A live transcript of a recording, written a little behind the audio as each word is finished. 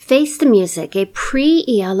Face the Music, a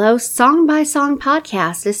pre-ELO song-by-song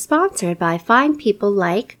podcast, is sponsored by fine people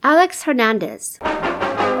like Alex Hernandez.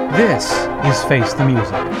 This is Face the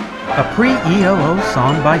Music, a pre-ELO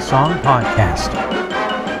song-by-song podcast.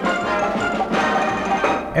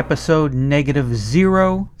 Episode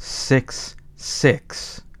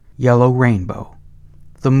 -066, Yellow Rainbow,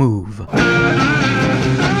 The Move.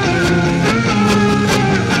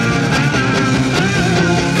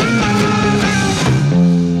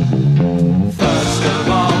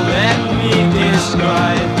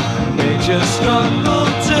 Nature struggle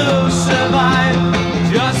to survive,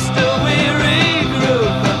 just a weary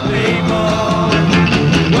group of people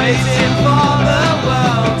waiting for the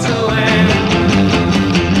world to end.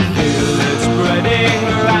 Feel it spreading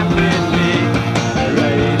rapidly,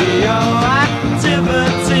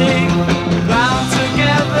 radioactivity bound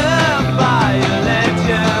together by a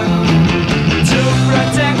legend to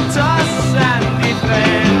protect us and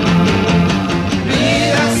defend.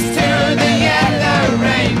 Lead us to the yellow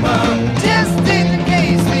rainbow, just in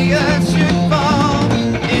case the earth should fall.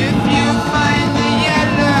 If you find the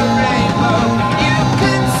yellow rainbow, you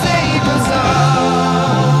can save us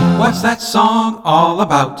all. What's that song all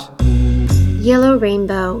about? Yellow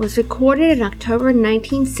Rainbow was recorded in October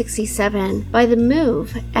 1967 by The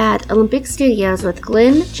Move at Olympic Studios with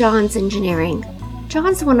Glyn Johns Engineering.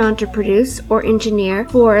 Johns went on to produce or engineer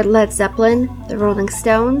for Led Zeppelin, the Rolling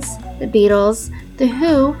Stones, the Beatles, The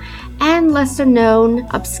Who, and lesser-known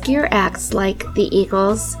obscure acts like the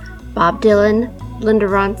Eagles, Bob Dylan, Linda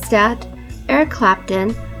Ronstadt, Eric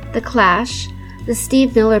Clapton, The Clash, the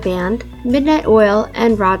Steve Miller Band, Midnight Oil,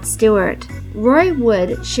 and Rod Stewart. Roy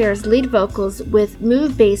Wood shares lead vocals with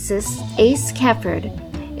Move bassist Ace Kefford.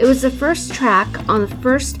 It was the first track on the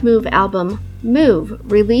first Move album, Move,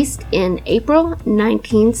 released in April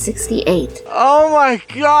 1968. Oh my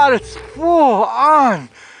god, it's full on!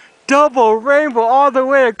 Double rainbow all the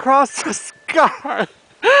way across the sky!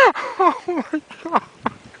 Oh my god.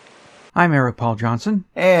 I'm Eric Paul Johnson,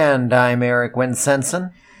 And I'm Eric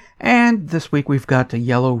Winsenson. and this week we've got a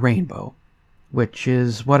Yellow Rainbow, which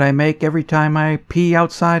is what I make every time I pee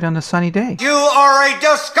outside on a sunny day. You are a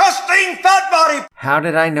disgusting fat body! How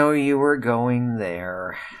did I know you were going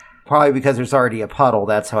there? Probably because there's already a puddle,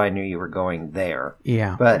 that's how I knew you were going there.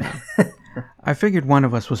 Yeah. But I figured one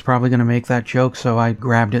of us was probably going to make that joke, so I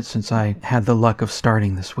grabbed it since I had the luck of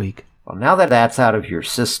starting this week. well, now that that's out of your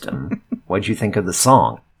system, what'd you think of the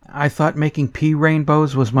song? I thought making pea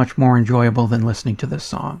rainbows was much more enjoyable than listening to this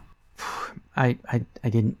song. I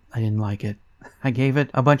didn't like it. I gave it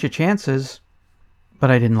a bunch of chances,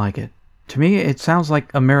 but I didn't like it. To me, it sounds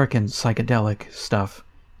like American psychedelic stuff,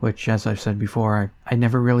 which, as I've said before, I've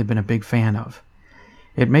never really been a big fan of.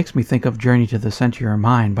 It makes me think of Journey to the Center of Your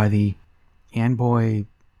Mind by the Amboy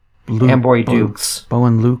Dukes. Bo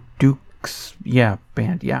and Luke Dukes,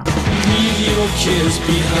 band, yeah. Leave your cares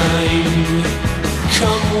behind.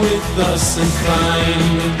 Come with us and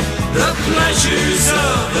find the pleasures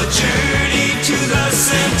of the journey to the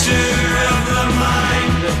center of the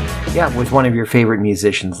mind. Yeah, with one of your favorite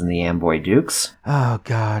musicians in the Amboy Dukes. Oh,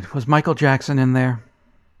 God. Was Michael Jackson in there?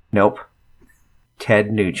 Nope.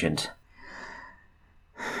 Ted Nugent.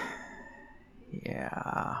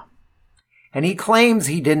 Yeah. And he claims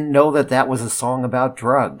he didn't know that was a song about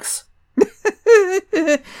drugs.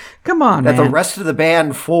 Come on, That man. the rest of the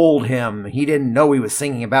band fooled him. He didn't know he was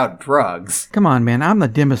singing about drugs. Come on, man. I'm the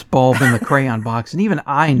dimmest bulb in the crayon box, and even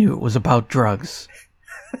I knew it was about drugs.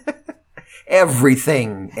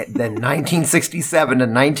 Everything then 1967 to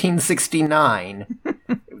 1969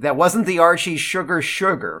 that wasn't the Archie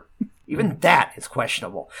Sugar, even that is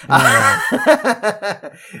questionable,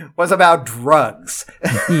 was about drugs.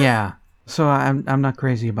 Yeah. So I'm not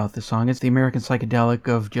crazy about this song. It's the American psychedelic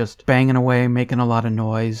of just banging away, making a lot of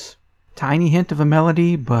noise. Tiny hint of a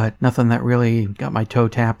melody, but nothing that really got my toe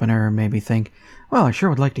tapping or made me think, well, I sure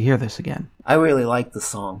would like to hear this again. I really like the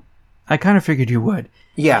song. I kind of figured you would.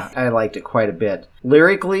 Yeah, I liked it quite a bit.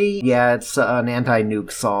 Lyrically, yeah, it's an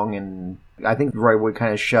anti-nuke song, and I think Roy Wood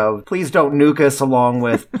kind of shoved, please don't nuke us, along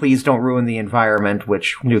with, please don't ruin the environment,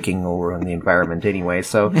 which nuking will ruin the environment anyway,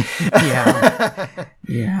 so. Yeah.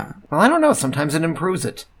 Yeah. Well, I don't know, sometimes it improves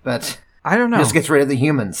it, but I don't know. just gets rid of the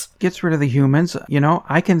humans. Gets rid of the humans. You know,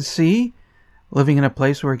 I can see, living in a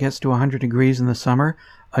place where it gets to 100 degrees in the summer,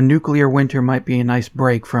 a nuclear winter might be a nice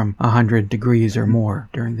break from 100 degrees or more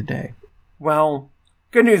during the day. Well,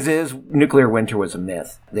 good news is nuclear winter was a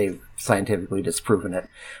myth. They've scientifically disproven it.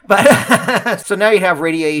 But so now you have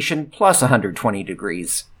radiation plus 120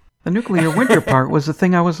 degrees. The nuclear winter part was the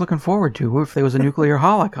thing I was looking forward to if there was a nuclear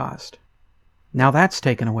holocaust. Now that's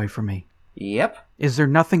taken away from me. Yep. Is there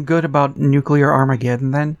nothing good about nuclear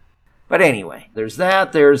Armageddon then? But anyway, there's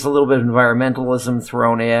that. There's a little bit of environmentalism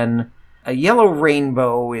thrown in. A Yellow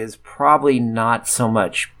Rainbow is probably not so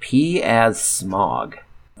much pee as smog.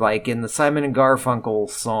 Like in the Simon & Garfunkel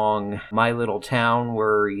song, My Little Town,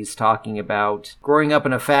 where he's talking about growing up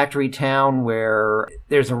in a factory town where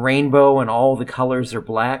there's a rainbow and all the colors are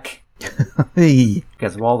black. Hey.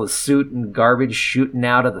 Because of all the soot and garbage shooting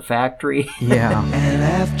out of the factory. Yeah. And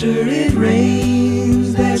after it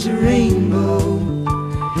rains, there's a rainbow,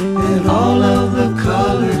 and all of the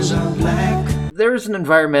colors are black. There's an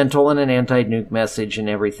environmental and an anti-nuke message and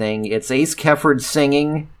everything. It's Ace Kefford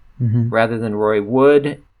singing rather than Roy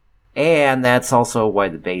Wood. And that's also why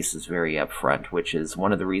the bass is very upfront, which is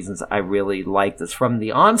one of the reasons I really like this from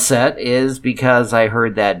the onset, is because I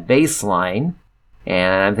heard that bass line,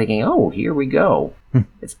 and I'm thinking, oh, here we go.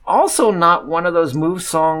 It's also not one of those Move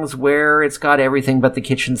songs where it's got everything but the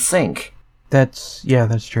kitchen sink. That's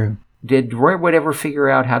true. Did Roy Wood ever figure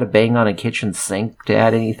out how to bang on a kitchen sink to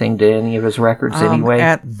add anything to any of his records anyway?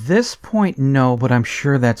 At this point, no, but I'm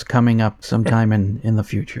sure that's coming up sometime in the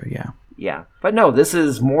future, yeah. Yeah. But no, this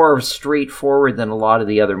is more straightforward than a lot of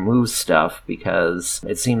the other Move stuff, because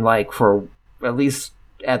it seemed like for, at least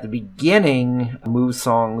at the beginning, Move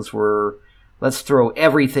songs were, let's throw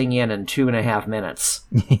everything in 2.5 minutes.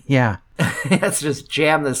 Yeah. Let's just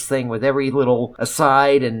jam this thing with every little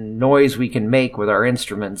aside and noise we can make with our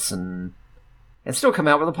instruments and still come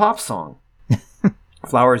out with a pop song.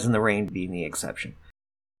 Flowers in the Rain being the exception.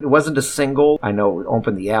 It wasn't a single. I know it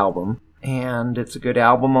opened the album. And it's a good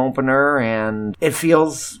album opener, and it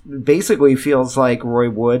basically feels like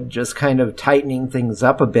Roy Wood just kind of tightening things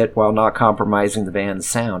up a bit while not compromising the band's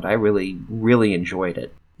sound. I really, really enjoyed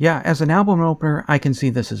it. Yeah, as an album opener, I can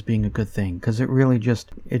see this as being a good thing, because it really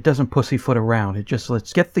it doesn't pussyfoot around. It just,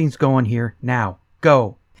 let's get things going here, now,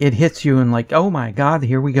 go. It hits you and like, oh my god,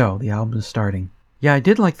 here we go, the album is starting. Yeah, I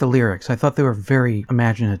did like the lyrics. I thought they were very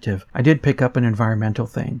imaginative. I did pick up an environmental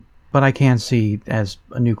thing. But I can see, as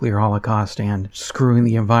a nuclear holocaust and screwing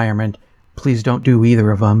the environment, please don't do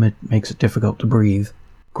either of them. It makes it difficult to breathe.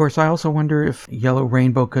 Of course, I also wonder if Yellow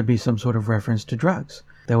Rainbow could be some sort of reference to drugs.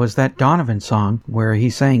 There was that Donovan song where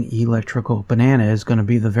he's saying electrical banana is going to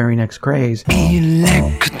be the very next craze.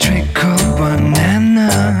 Electrical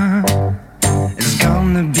banana is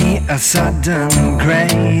gonna be a sudden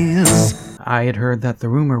craze. I had heard that the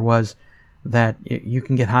rumor was that you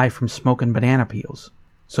can get high from smoking banana peels.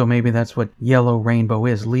 So maybe that's what Yellow Rainbow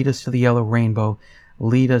is. Lead us to the Yellow Rainbow.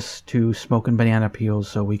 Lead us to smoking banana peels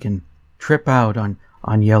so we can trip out on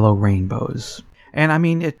yellow rainbows. And I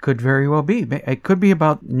mean, it could very well be. It could be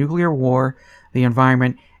about nuclear war, the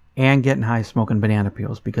environment, and getting high smoking banana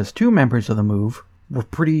peels. Because 2 members of the Move were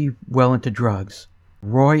pretty well into drugs.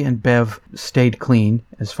 Roy and Bev stayed clean,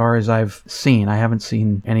 as far as I've seen. I haven't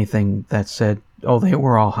seen anything that said, oh, they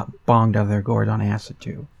were all bonged out of their gourd on acid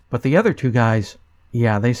too. But the other 2 guys...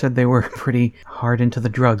 yeah, they said they were pretty hard into the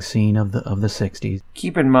drug scene of the 60s.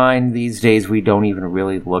 Keep in mind, these days we don't even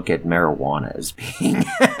really look at marijuana as being...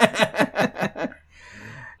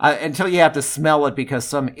 until you have to smell it because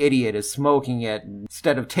some idiot is smoking it,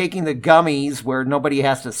 instead of taking the gummies where nobody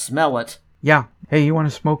has to smell it. Yeah, hey, you want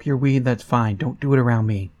to smoke your weed, that's fine. Don't do it around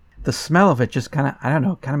me. The smell of it just kind of, I don't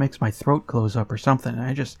know, kind of makes my throat close up or something.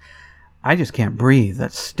 I just can't breathe.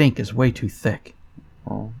 That stink is way too thick.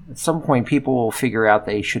 Well, at some point, people will figure out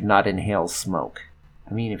they should not inhale smoke.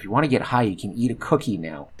 I mean, if you want to get high, you can eat a cookie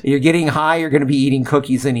now. If you're getting high, you're going to be eating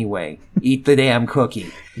cookies anyway. Eat the damn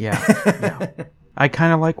cookie. Yeah. I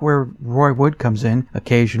kind of like where Roy Wood comes in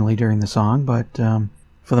occasionally during the song, but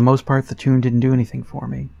for the most part, the tune didn't do anything for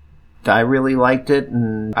me. I really liked it,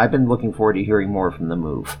 and I've been looking forward to hearing more from the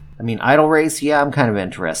Move. I mean, Idle Race, yeah, I'm kind of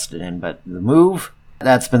interested in, but the Move,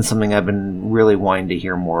 that's been something I've been really wanting to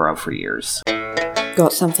hear more of for years.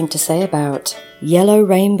 Got something to say about Yellow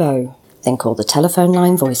Rainbow? Then call the telephone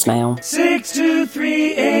line voicemail.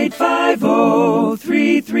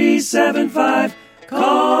 623-850-3375.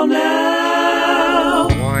 Call now.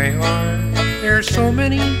 Why are there so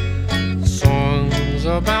many songs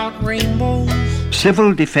about rainbows?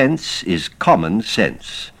 Civil defense is common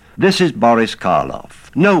sense. This is Boris Karloff.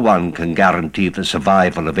 No one can guarantee the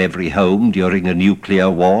survival of every home during a nuclear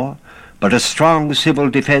war. But a strong civil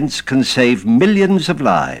defense can save millions of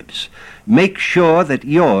lives. Make sure that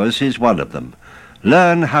yours is one of them.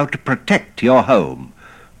 Learn how to protect your home.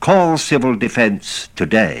 Call Civil Defense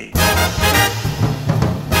today.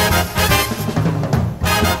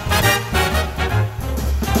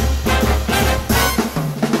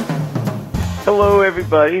 Hello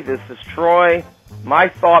everybody, this is Troy. My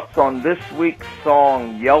thoughts on this week's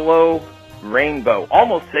song, Yellow Rainbow.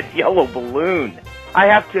 Almost said Yellow Balloon. I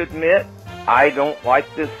have to admit, I don't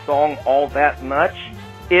like this song all that much.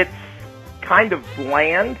 It's kind of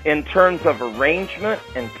bland in terms of arrangement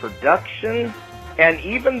and production, and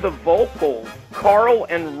even the vocals. Carl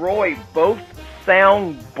and Roy both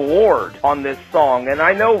sound bored on this song, and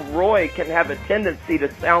I know Roy can have a tendency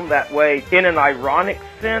to sound that way in an ironic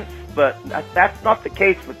sense, but that's not the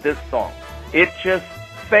case with this song. It just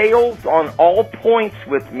fails on all points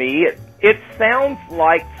with me. It sounds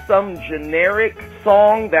like some generic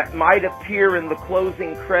song that might appear in the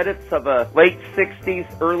closing credits of a late 60s,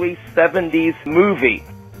 early 70s movie.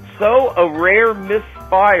 So a rare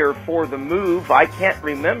misfire for the Move. I can't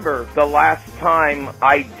remember the last time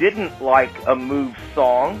I didn't like a Move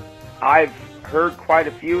song. I've heard quite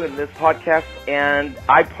a few in this podcast, and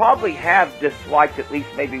I probably have disliked at least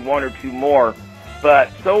maybe one or two more.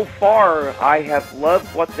 But so far, I have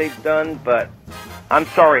loved what they've done, but I'm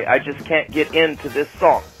sorry, I just can't get into this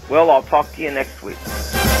song. Well, I'll talk to you next week.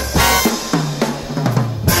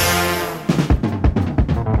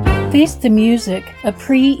 Face the Music, a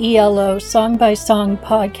pre-ELO song-by-song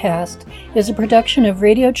podcast, is a production of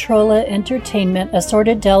Radio Trolla Entertainment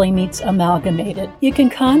Assorted Deli Meats Amalgamated. You can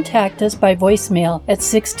contact us by voicemail at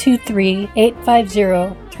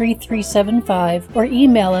 623-850-3375 or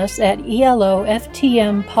email us at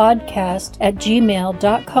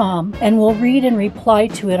eloftmpodcast@gmail.com, and we'll read and reply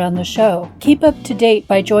to it on the show. Keep up to date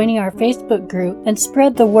by joining our Facebook group and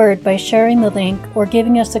spread the word by sharing the link or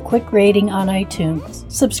giving us a quick rating on iTunes.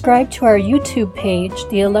 Subscribe to our YouTube page,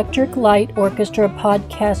 the Electric Light Orchestra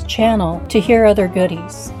Podcast channel, to hear other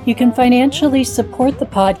goodies. You can financially support the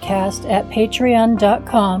podcast at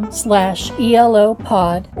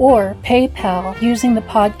patreon.com/ELOpod or PayPal using the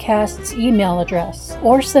podcast's email address,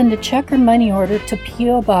 or send a check or money order to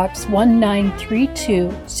P.O. Box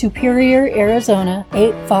 1932, Superior, Arizona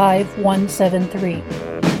 85173.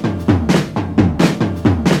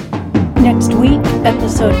 Next week,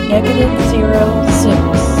 episode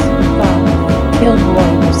 -065, Killed